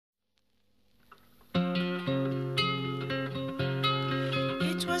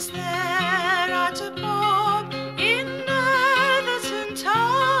'Twas there at a pub in Netherton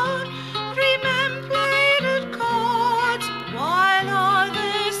town, 3 men played at cards while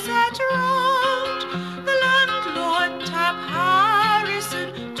others sat round. The landlord, Tap Harrison,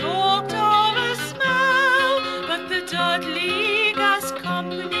 talked of a smell, but the Dudley Gas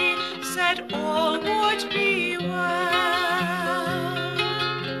Company said all would be well.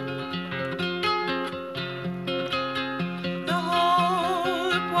 The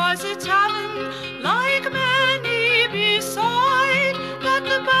Hope was a tavern like many beside, that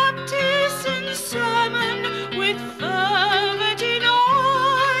the baptism sermon with fervour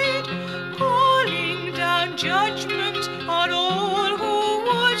denied, calling down judgment on all who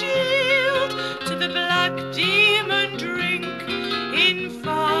would yield to the black demon drink in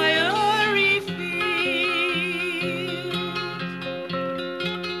fiery field.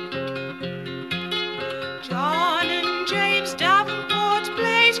 John and James Davenport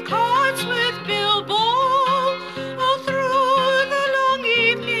played cards with Bill Ball all through the long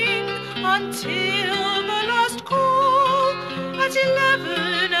evening until the last call. At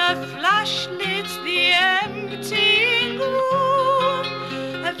 11 a flash lit the emptying room,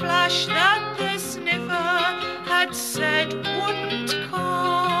 a flash that the sniffer had said wouldn't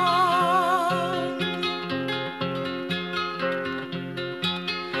come.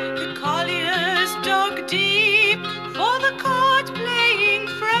 The colliers dug deep for the card-playing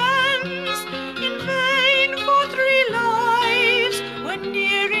friends, in vain for 3 lives when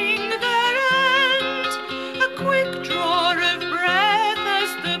nearing their end. A quick draw of breath as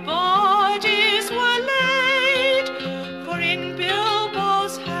the bodies were laid, for in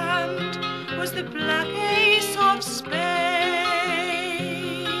Bilbo's hand was the black ace of spades.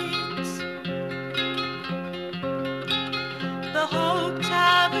 The Hope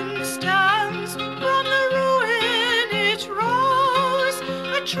Tavern stands from the ruin it rose,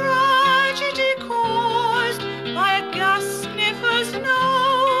 a tragedy caused by a gas sniffer's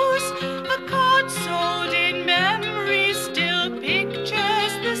nose. A card sold in memory still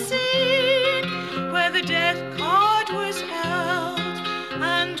pictures the scene where the death card was held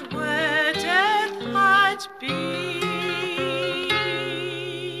and where death had been.